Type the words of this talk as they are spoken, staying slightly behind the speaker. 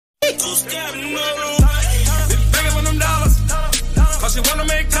two-step, This bigger for them dollars. Cause you wanna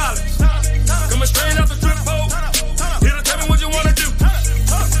make college. Coming straight out the trip hole. Here to tell me what you wanna do.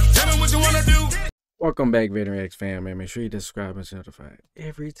 Tell me what you wanna do. Welcome back, Veteran X fam, man. Make sure you subscribe and notify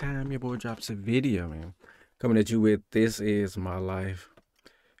every time your boy drops a video, man. Coming at you with This Is My Life.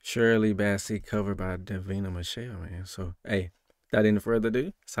 Shirley Bassey, covered by Davina, man. So, hey, without any further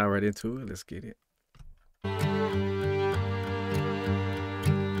ado, let's hop right into it. Let's get it.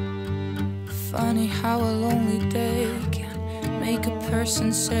 Funny how a lonely day can make a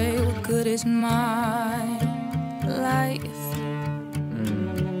person say, what good is my life?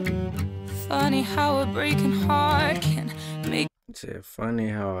 Funny how a breaking heart can make... It said, funny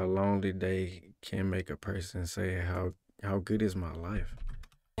how a lonely day can make a person say, how good is my life?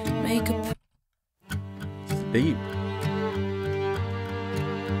 Make a... It's deep.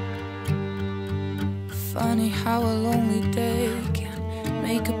 Funny how a lonely day can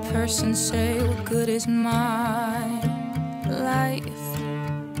make a person say, what good is my life?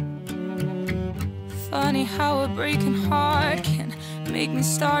 Funny how a breaking heart can make me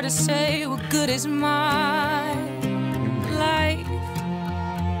start to say, what good is my life?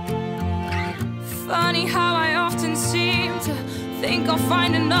 Funny how I often seem to think I'll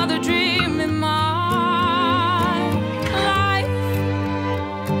find another dream in my life.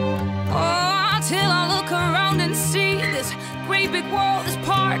 Oh, till I look around and see this great big world is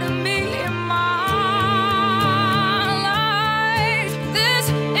part of me in my life. This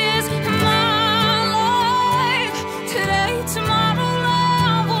is my life. Today, tomorrow,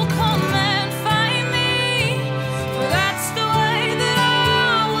 love will come and find me. For that's the way that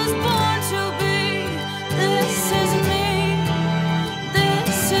I was born to be. This is me.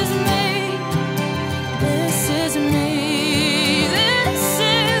 This is me. This is me. This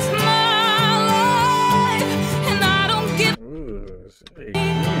is my life. And I don't give.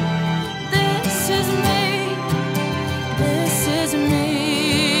 This is me. This is me.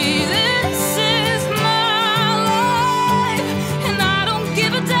 This is my life. And I don't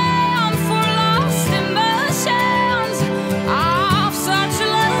give a damn for lost emotions. I've such a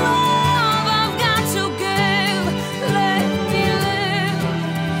lot of love I've got to give. Let me live.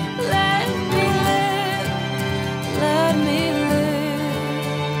 Let me live. Let me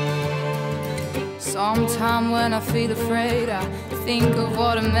live. Sometime when I feel afraid, I think of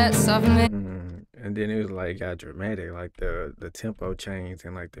what a mess I've made. And then it was like got dramatic, like the tempo changed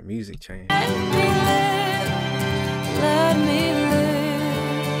and like the music changed. Let me live. Let me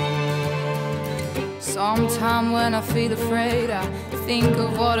live. Sometime when I feel afraid, I think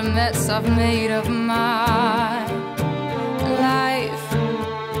of what a mess I've made of my life.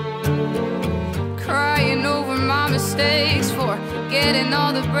 Crying over my mistakes, forgetting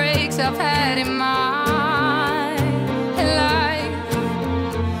all the breaks I've had in my life.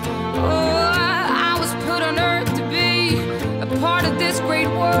 Oh, I was put on earth to be a part of this great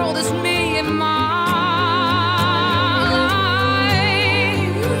world. It's me and my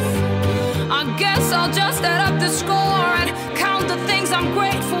life. I guess I'll just add up the score and count the things I'm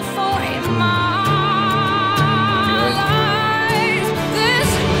grateful for in my life. This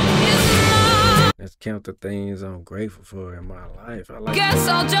is my... Let's count the things I'm grateful for in my life. I like Guess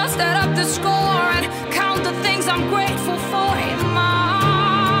I'll just add up the score and count the things I'm grateful for in my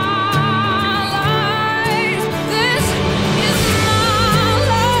life. This is my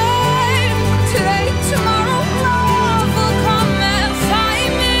life. Today, tomorrow, love will come and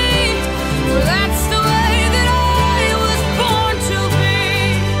find me. Well, that's the way that I was born to be.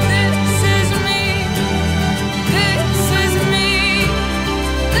 This is me. This is me.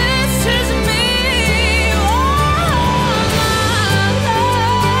 This is me. All my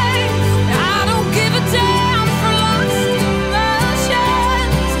life. I don't give a damn for lost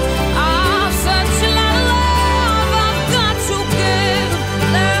emotions. I've such a lot of love I've got to give.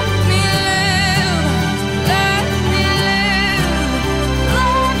 Let me live. Let me live.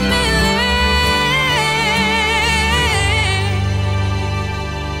 Let me live.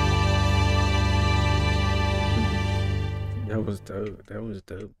 that was dope. That was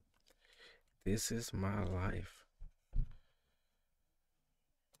dope. This is my life.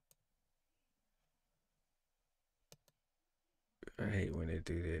 I hate when they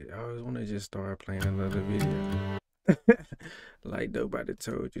do that. I always want to just start playing another video. Like nobody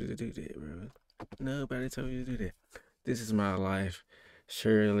told you to do that, bro. Nobody told you to do that. This is my life.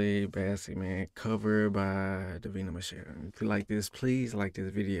 Shirley Bassey, man, covered by Davina. If you like this, please like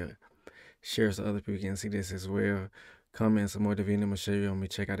this video. Share so other people can see this as well. Comment some more Davina on me.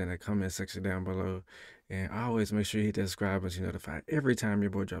 Check out in the comment section down below. And always make sure you hit that subscribe button to be notified every time your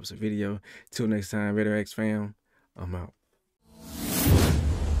boy drops a video. Till next time, Veteran X fam, I'm out.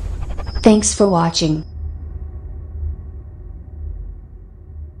 Thanks for watching.